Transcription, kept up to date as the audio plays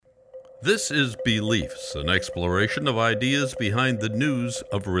This is Beliefs, an exploration of ideas behind the news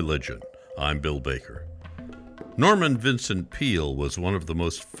of religion. I'm Bill Baker. Norman Vincent Peale was one of the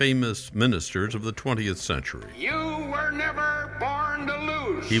most famous ministers of the 20th century. You were never born to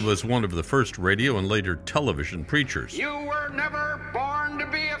lose. He was one of the first radio and later television preachers. You were never born to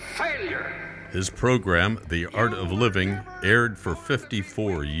be a failure. His program, The Art of Living, aired for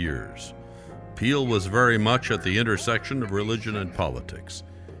 54 years. Peale was very much at the intersection of religion and politics.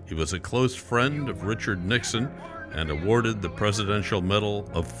 He was a close friend of Richard Nixon and awarded the Presidential Medal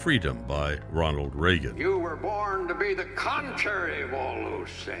of Freedom by Ronald Reagan. You were born to be the contrary of all those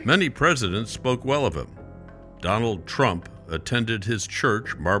things. Many presidents spoke well of him. Donald Trump attended his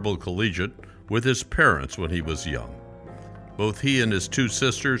church, Marble Collegiate, with his parents when he was young. Both he and his two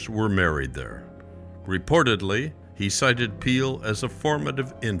sisters were married there. Reportedly, he cited Peale as a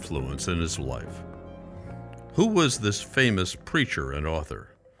formative influence in his life. Who was this famous preacher and author?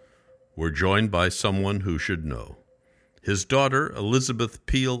 We're joined by someone who should know. His daughter, Elizabeth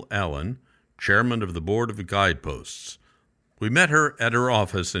Peale Allen, chairman of the board of Guideposts. We met her at her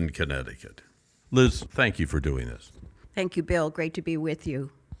office in Connecticut. Liz, thank you for doing this. Thank you, Bill. Great to be with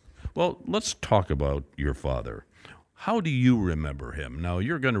you. Well, let's talk about your father. How do you remember him? Now,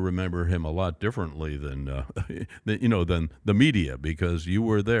 you're going to remember him a lot differently than than the media, because you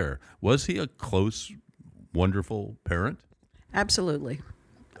were there. Was he a close, wonderful parent? Absolutely.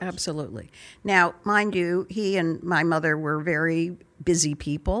 Absolutely. Now, mind you, he and my mother were very busy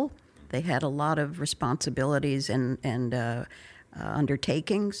people. They had a lot of responsibilities and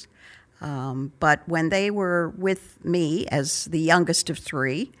undertakings. But when they were with me as the youngest of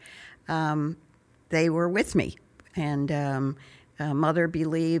three, they were with me. And mother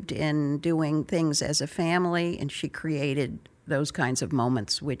believed in doing things as a family, and she created those kinds of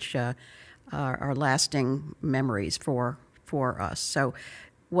moments which are lasting memories for us. So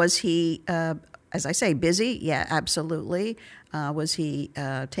was he, as I say, busy? Yeah, absolutely. Was he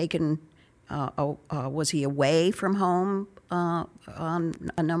taken, was he away from home on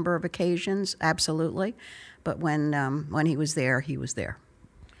a number of occasions? Absolutely. But when he was there, he was there.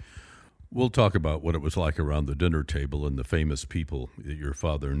 We'll talk about what it was like around the dinner table and the famous people that your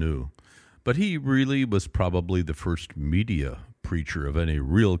father knew. But he really was probably the first media preacher of any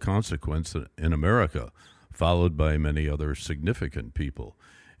real consequence in America, followed by many other significant people,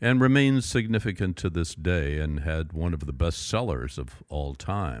 and remains significant to this day and had one of the best sellers of all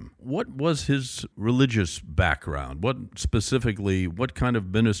time. What was his religious background? What kind of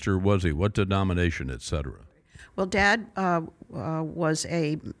minister was he? What denomination, etc.? Well, Dad was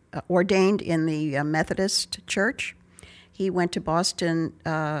ordained in the Methodist Church. He went to Boston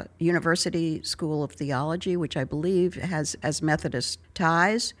University School of Theology, which I believe has Methodist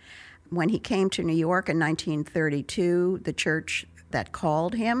ties. When he came to New York in 1932, the church that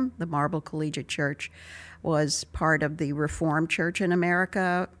called him, the Marble Collegiate Church, was part of the Reformed Church in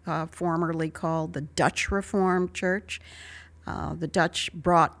America, formerly called the Dutch Reformed Church. The Dutch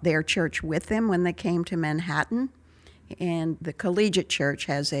brought their church with them when they came to Manhattan, and the Collegiate Church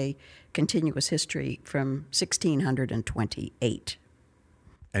has a continuous history from 1628.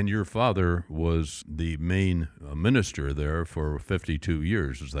 And your father was the main minister there for 52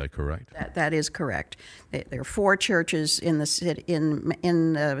 years, is that correct? That is correct. There are four churches in the city, in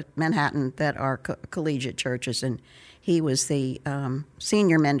Manhattan that are collegiate churches, and he was the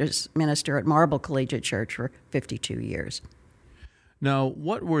senior minister at Marble Collegiate Church for 52 years. Now,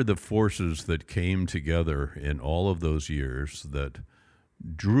 what were the forces that came together in all of those years that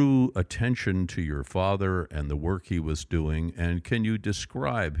drew attention to your father and the work he was doing, and can you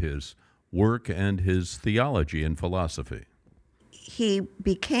describe his work and his theology and philosophy? He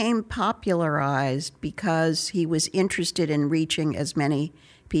became popularized because he was interested in reaching as many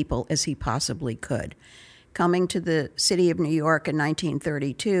people as he possibly could. Coming to the city of New York in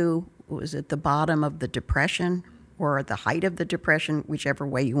 1932 was at the bottom of the Depression, or at the height of the Depression, whichever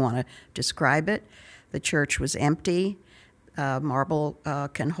way you want to describe it. The church was empty. Marble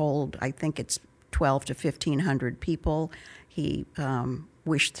can hold, I think it's 12 to 1,500 people. He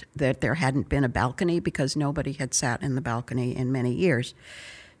wished that there hadn't been a balcony because nobody had sat in the balcony in many years.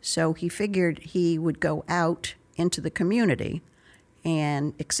 So he figured he would go out into the community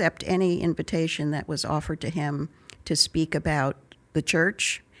and accept any invitation that was offered to him to speak about the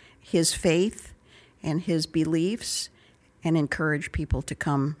church, his faith, and his beliefs, and encourage people to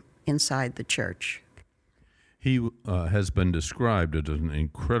come inside the church. He has been described as an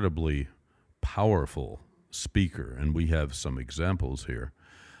incredibly powerful speaker, and we have some examples here.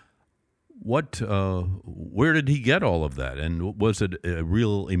 Where did he get all of that, and was it a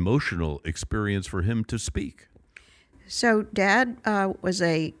real emotional experience for him to speak? So Dad was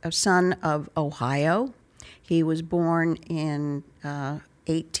a son of Ohio. He was born in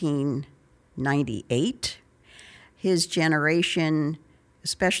 1898. His generation,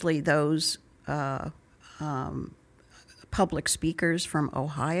 especially those public speakers from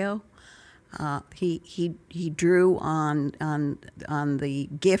Ohio, he drew on the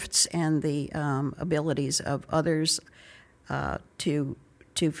gifts and the abilities of others to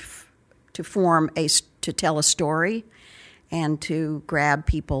tell a story and to grab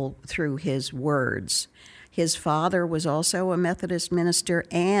people through his words. His father was also a Methodist minister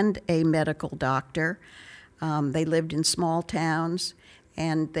and a medical doctor. They lived in small towns,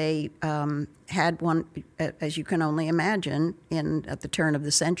 and they had one, as you can only imagine, at the turn of the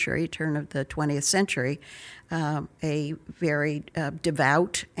 20th century, a very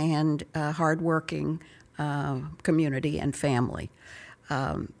devout and hardworking community and family.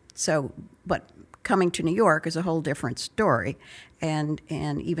 But coming to New York is a whole different story. And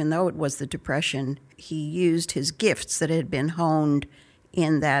even though it was the Depression, he used his gifts that had been honed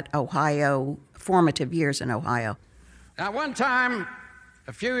in that formative years in Ohio. Now, one time,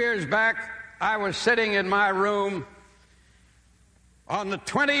 a few years back, I was sitting in my room on the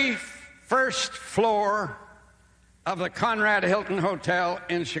 21st floor of the Conrad Hilton Hotel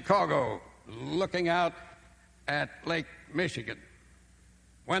in Chicago, looking out at Lake Michigan,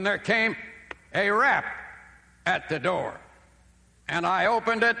 when there came a rap at the door. And I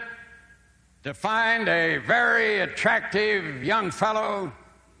opened it to find a very attractive young fellow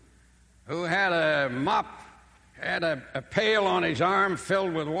who had a pail on his arm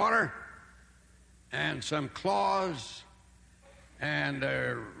filled with water and some claws and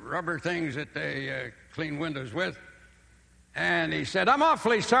rubber things that they clean windows with. And he said, "I'm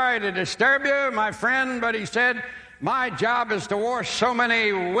awfully sorry to disturb you, my friend," but he said, "my job is to wash so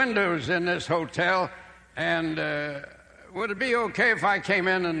many windows in this hotel, and would it be okay if I came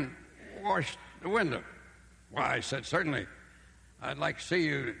in and washed the window?" Well, I said, "Certainly. I'd like to see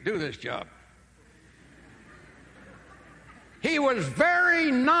you do this job." He was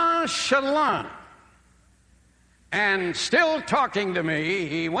very nonchalant, and still talking to me,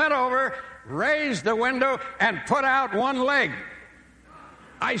 he went over, raised the window, and put out one leg.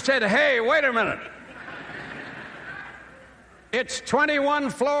 I said, "Hey, wait a minute. It's 21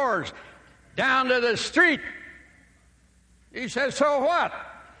 floors down to the street." He said, "So what?"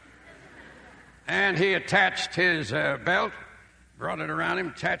 And he attached his belt, brought it around him,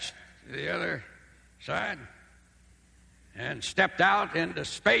 attached to the other side, and stepped out into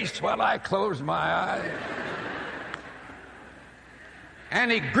space while I closed my eyes. And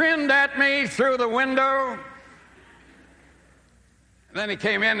he grinned at me through the window. And then he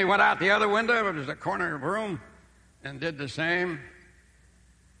came in, he went out the other window, it was a corner of the room, and did the same.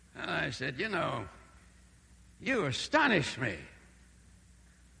 And I said, "You astonish me,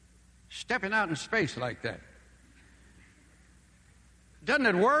 stepping out in space like that. Doesn't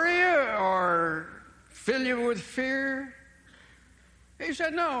it worry you or fill you with fear?" He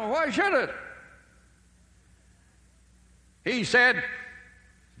said, "No, why should it?" He said,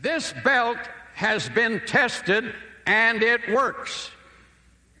 "This belt has been tested and it works.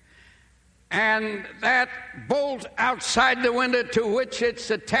 And that bolt outside the window to which it's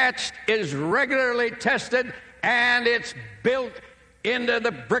attached is regularly tested, and it's built into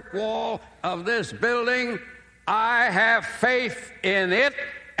the brick wall of this building. I have faith in it,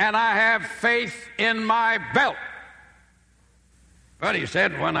 and I have faith in my belt." But he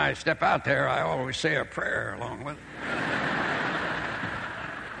said, "When I step out there, I always say a prayer along with it."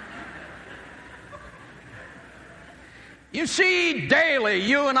 You see, daily,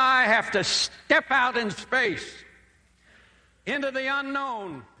 you and I have to step out in space into the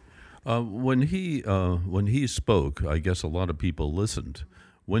unknown. When he spoke, I guess a lot of people listened.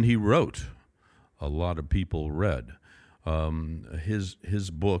 When he wrote, a lot of people read.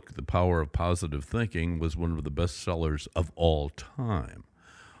 His book, The Power of Positive Thinking, was one of the best sellers of all time.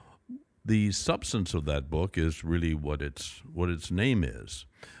 The substance of that book is really what its name is.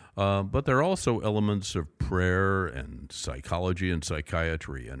 But there are also elements of prayer and psychology and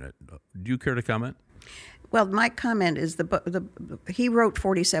psychiatry in it. Do you care to comment? Well, my comment is he wrote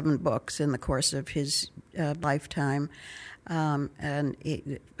 47 books in the course of his lifetime, and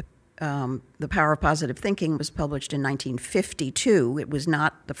The Power of Positive Thinking was published in 1952. It was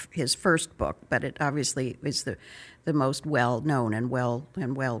not his first book, but it obviously is the most well-known and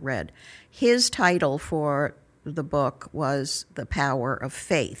well-read. His title for the book was The Power of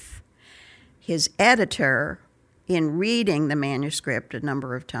Faith. His editor, in reading the manuscript a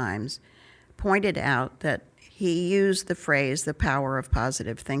number of times, pointed out that he used the phrase "the power of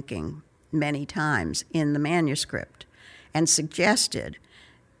positive thinking" many times in the manuscript. and suggested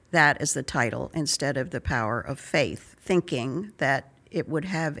that as the title instead of The Power of Faith, thinking that it would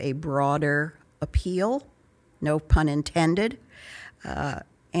have a broader appeal, no pun intended.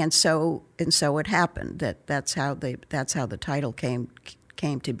 And so it happened. That's how the title came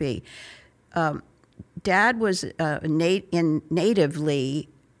to be. Dad was natively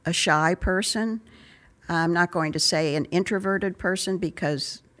a shy person. I'm not going to say an introverted person,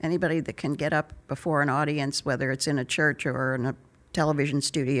 because anybody that can get up before an audience, whether it's in a church or in a television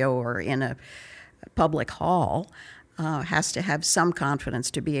studio or in a public hall, has to have some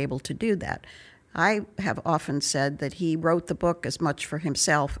confidence to be able to do that. I have often said that he wrote the book as much for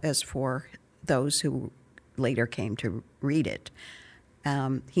himself as for those who later came to read it.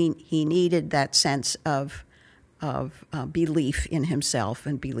 He needed that sense of belief in himself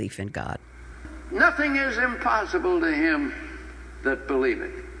and belief in God. Nothing is impossible to him that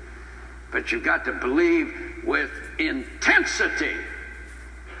believeth. But you've got to believe with intensity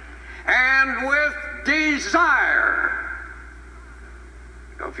and with desire.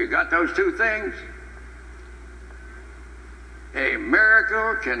 So if you got those two things, a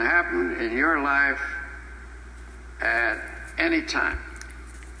miracle can happen in your life at any time,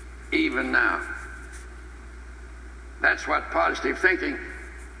 even now. That's what positive thinking,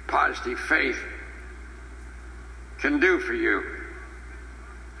 positive faith can do for you.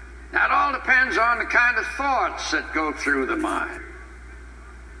 Now, it all depends on the kind of thoughts that go through the mind.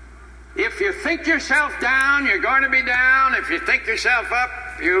 If you think yourself down, you're going to be down. If you think yourself up,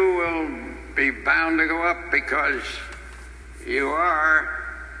 you will be bound to go up, because you are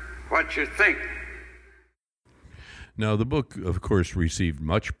what you think. Now, the book, of course, received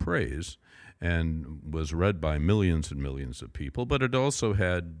much praise and was read by millions and millions of people, but it also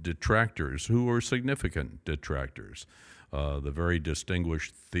had detractors who were significant detractors. The very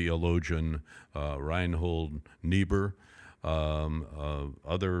distinguished theologian Reinhold Niebuhr,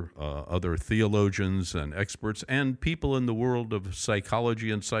 other theologians and experts, and people in the world of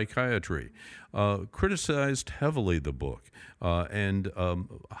psychology and psychiatry criticized heavily the book. And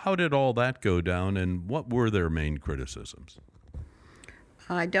how did all that go down, and what were their main criticisms?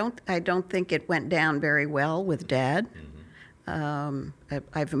 I don't think it went down very well with Dad.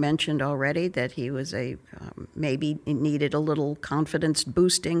 I've mentioned already that he was maybe needed a little confidence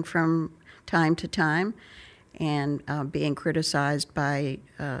boosting from time to time, and being criticized by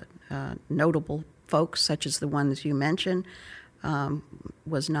notable folks such as the ones you mentioned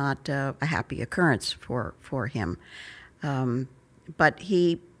was not a happy occurrence for him. But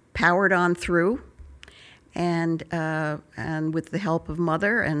he powered on through, and with the help of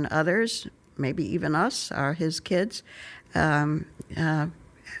Mother and others, maybe even us, his kids,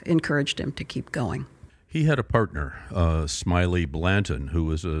 encouraged him to keep going. He had a partner, Smiley Blanton, who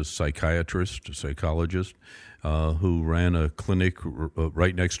was a psychiatrist, a psychologist, who ran a clinic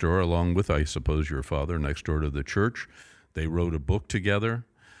right next door, along with, I suppose, your father, next door to the church. They wrote a book together.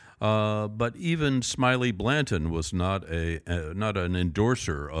 But even Smiley Blanton was not an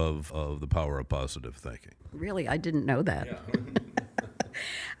endorser of the power of positive thinking. Really, I didn't know that.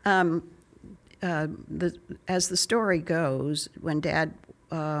 Yeah. As the story goes, when Dad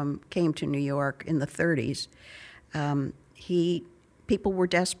came to New York in the 30s, people were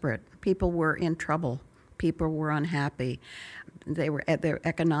desperate. People were in trouble. People were unhappy. Their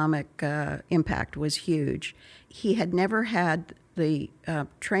economic impact was huge. He had never had the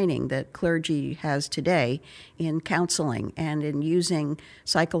training that clergy has today in counseling and in using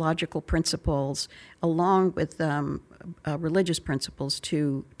psychological principles along with religious principles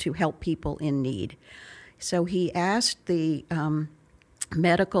to help people in need. So he asked the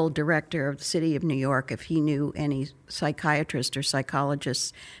medical director of the city of New York if he knew any psychiatrists or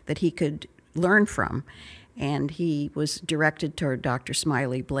psychologists that he could learn from. And he was directed toward Dr.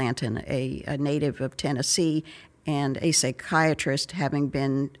 Smiley Blanton, a native of Tennessee and a psychiatrist, having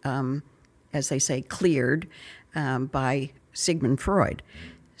been, as they say, cleared by Sigmund Freud.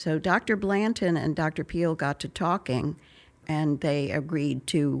 So Dr. Blanton and Dr. Peel got to talking, and they agreed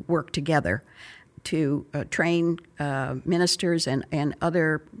to work together to train ministers and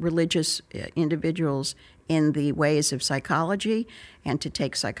other religious individuals in the ways of psychology, and to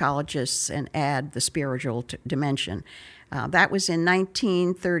take psychologists and add the spiritual dimension. That was in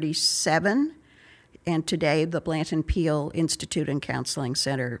 1937, and today the Blanton Peel Institute and Counseling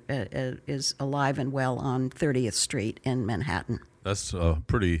Center is alive and well on 30th Street in Manhattan. That's a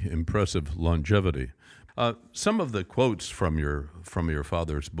pretty impressive longevity. Some of the quotes from your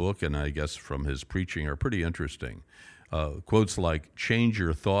father's book, and I guess from his preaching, are pretty interesting. Quotes like, "Change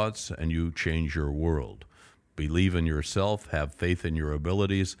your thoughts and you change your world. Believe in yourself, have faith in your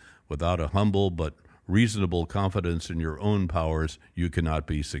abilities. Without a humble but reasonable confidence in your own powers, you cannot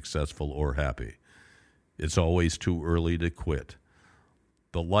be successful or happy. It's always too early to quit.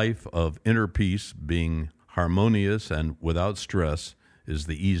 The life of inner peace, being harmonious and without stress, is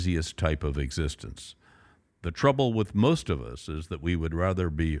the easiest type of existence. The trouble with most of us is that we would rather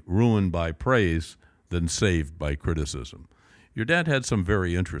be ruined by praise than saved by criticism. Your dad had some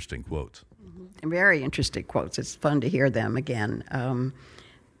very interesting quotes. Very interesting quotes. It's fun to hear them again.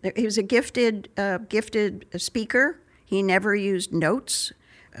 He was a gifted speaker. He never used notes.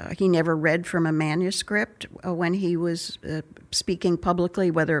 He never read from a manuscript when he was speaking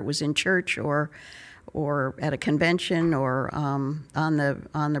publicly, whether it was in church or at a convention or on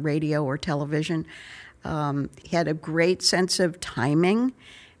the radio or television. He had a great sense of timing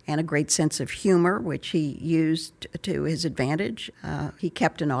and a great sense of humor, which he used to his advantage. He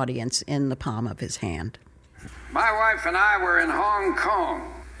kept an audience in the palm of his hand. My wife and I were in Hong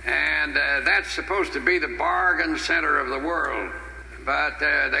Kong, and that's supposed to be the bargain center of the world, but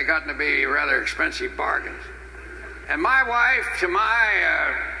they got to be rather expensive bargains. And my wife, to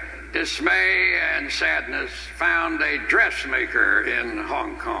my dismay and sadness, found a dressmaker in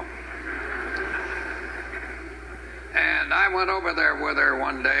Hong Kong. And I went over there with her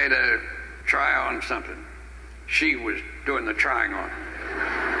one day to try on something. She was doing the trying on.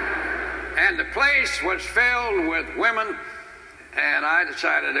 And the place was filled with women, and I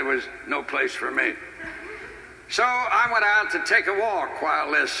decided it was no place for me. So I went out to take a walk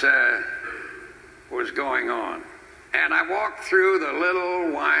while this was going on. And I walked through the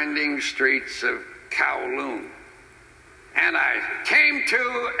little winding streets of Kowloon. And I came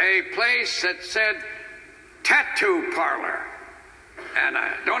to a place that said tattoo parlor. And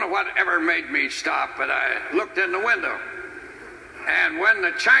I don't know whatever made me stop, but I looked in the window. And when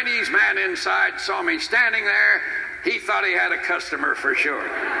the Chinese man inside saw me standing there, he thought he had a customer for sure.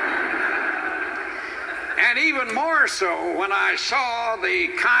 And even more so when I saw the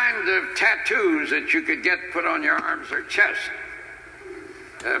kind of tattoos that you could get put on your arms or chest.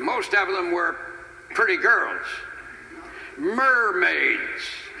 Most of them were pretty girls, mermaids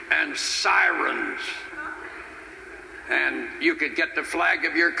and sirens. And you could get the flag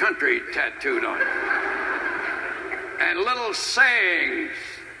of your country tattooed on it. And little sayings.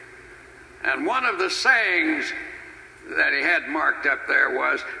 And one of the sayings that he had marked up there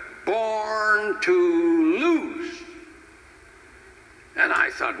was, "Born to lose." And I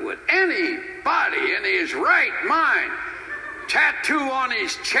thought, would anybody in his right mind tattoo on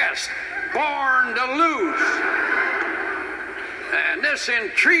his chest, "Born to lose"? And this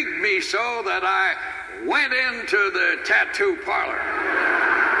intrigued me so that I went into the tattoo parlor.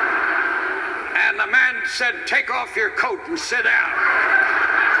 And the man said, "Take off your coat and sit down."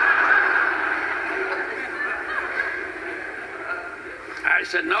 I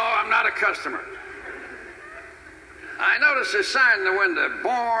said, "No, I'm not a customer." I noticed a sign in the window,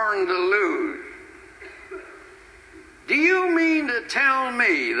 "Born to lose." Do you mean to tell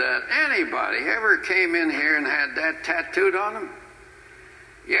me that anybody ever came in here and had that tattooed on them?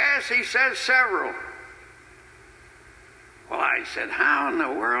 Yes, he says several. Well, I said, how in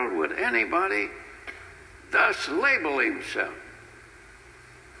the world would anybody thus label himself?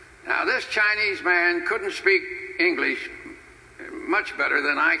 Now, this Chinese man couldn't speak English much better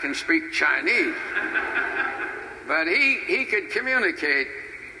than I can speak Chinese. But he could communicate.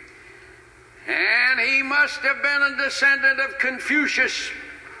 And he must have been a descendant of Confucius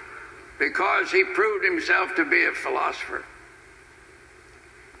because he proved himself to be a philosopher.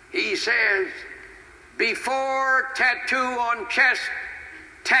 He says, "Before tattoo on chest,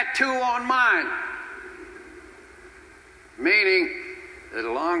 tattoo on mind." Meaning that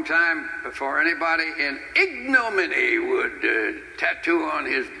a long time before anybody in ignominy would tattoo on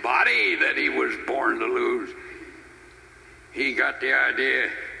his body that he was born to lose, he got the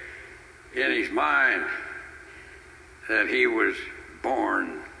idea in his mind that he was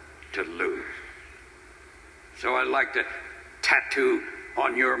born to lose. So I'd like to tattoo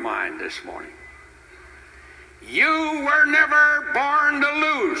on your mind this morning. You were never born to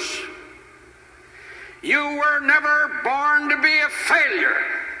lose. You were never born to be a failure.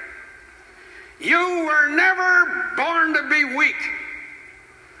 You were never born to be weak.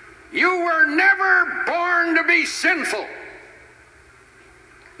 You were never born to be sinful.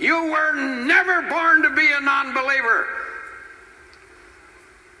 You were never born to be a non-believer.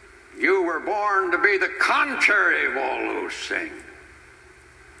 You were born to be the contrary of all those things.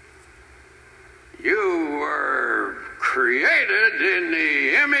 You were created in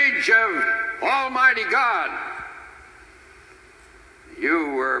the image of Almighty God. You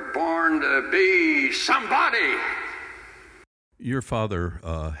were born to be somebody. Your father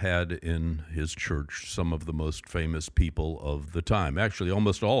had in his church some of the most famous people of the time, actually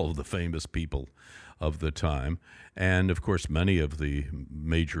almost all of the famous people of the time, and of course many of the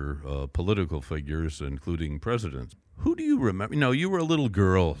major political figures, including presidents. Who do you remember? You were a little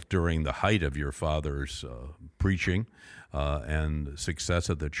girl during the height of your father's preaching and success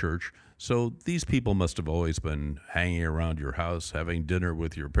at the church. So these people must have always been hanging around your house, having dinner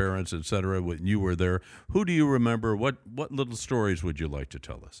with your parents, etc. when you were there. Who do you remember? What little stories would you like to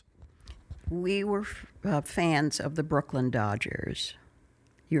tell us? We were fans of the Brooklyn Dodgers.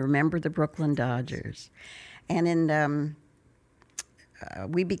 You remember the Brooklyn Dodgers. And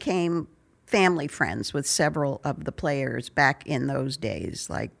we became family friends with several of the players back in those days,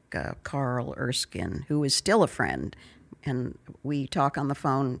 like Carl Erskine, who is still a friend. And we talk on the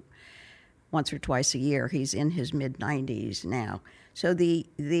phone once or twice a year. He's in his mid-90s now. So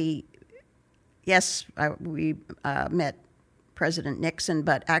we met President Nixon,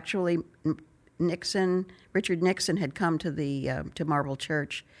 but actually Richard Nixon had come to Marble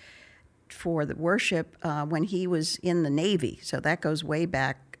Church for the worship when he was in the Navy. So that goes way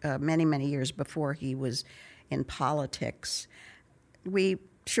back many, many years before he was in politics. We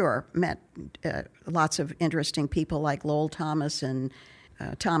met lots of interesting people like Lowell Thomas and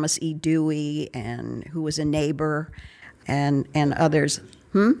Thomas E. Dewey, and who was a neighbor, and others.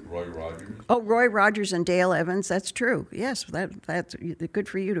 Roy Rogers. Oh, Roy Rogers and Dale Evans. That's true. Yes, that's good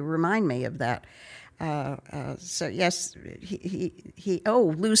for you to remind me of that. So yes, he.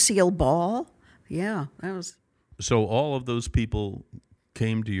 Oh, Lucille Ball. Yeah, that was. So all of those people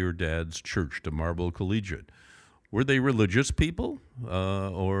came to your dad's church, to Marble Collegiate. Were they religious people,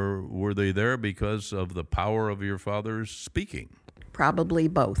 or were they there because of the power of your father's speaking? Probably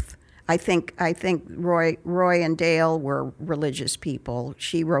both. I think Roy and Dale were religious people.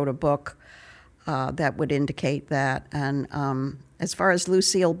 She wrote a book that would indicate that. And as far as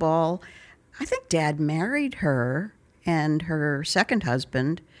Lucille Ball, I think Dad married her and her second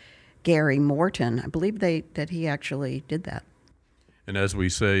husband, Gary Morton. I believe that he actually did that. And as we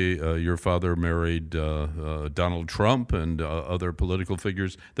say, your father married Donald Trump and other political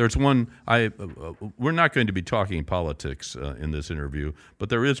figures. There's one, we're not going to be talking politics in this interview, but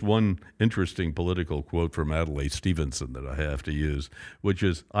there is one interesting political quote from Adlai Stevenson that I have to use, which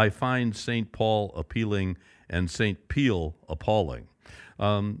is, "I find St. Paul appealing and St. Peel appalling."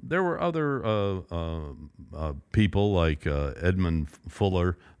 There were other people like Edmund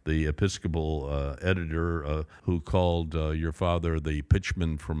Fuller, the Episcopal editor, who called your father the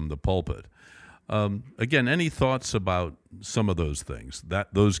pitchman from the pulpit. Again, any thoughts about some of those things,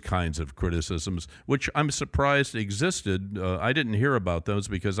 those kinds of criticisms, which I'm surprised existed? I didn't hear about those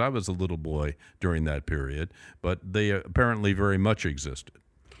because I was a little boy during that period, but they apparently very much existed.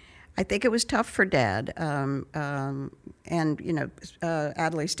 I think it was tough for Dad. And,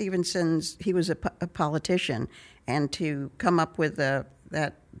 Adlai Stevenson's, he was a politician, and to come up with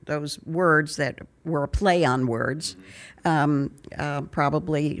those words that were a play on words,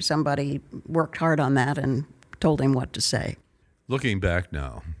 probably somebody worked hard on that and told him what to say. Looking back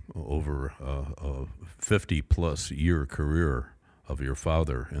now over a 50-plus year career of your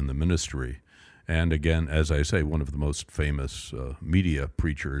father in the ministry, and again, as I say, one of the most famous media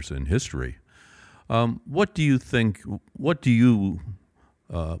preachers in history. What do you think? What do you,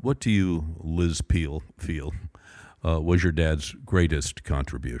 Liz Peel, feel was your dad's greatest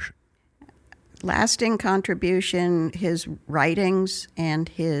contribution? Lasting contribution: his writings and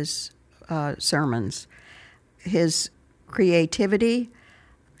his sermons, his creativity,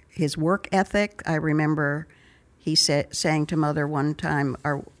 his work ethic. I remember he saying to Mother one time,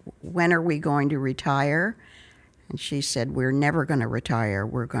 "When are we going to retire?" And she said, "We're never going to retire.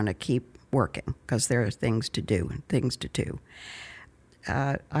 We're going to keep working because there are things to do.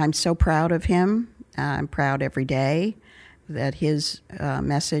 I'm so proud of him. I'm proud every day that his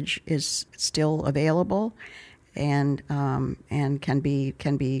message is still available and can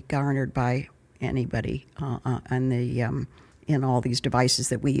be garnered by anybody in all these devices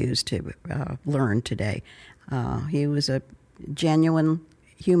that we use to learn today. He was a genuine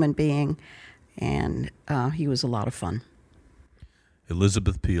human being, and he was a lot of fun.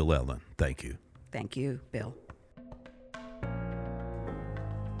 Elizabeth Peel Ellen, thank you. Thank you, Bill.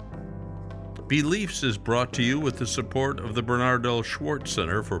 Beliefs is brought to you with the support of the Bernard L. Schwartz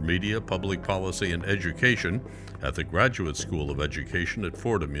Center for Media, Public Policy, and Education at the Graduate School of Education at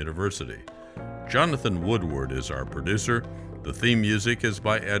Fordham University. Jonathan Woodward is our producer. The theme music is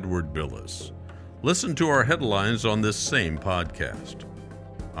by Edward Billis. Listen to our headlines on this same podcast.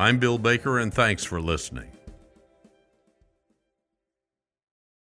 I'm Bill Baker, and thanks for listening.